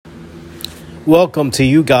Welcome to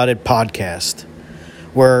You Got It podcast,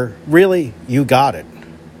 where really you got it.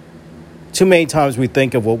 Too many times we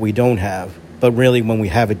think of what we don't have, but really when we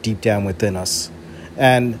have it deep down within us.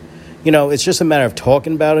 And, it's just a matter of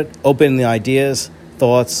talking about it, opening the ideas,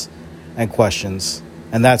 thoughts, and questions.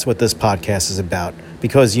 And that's what this podcast is about.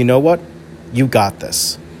 Because you know what? You got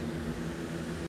this.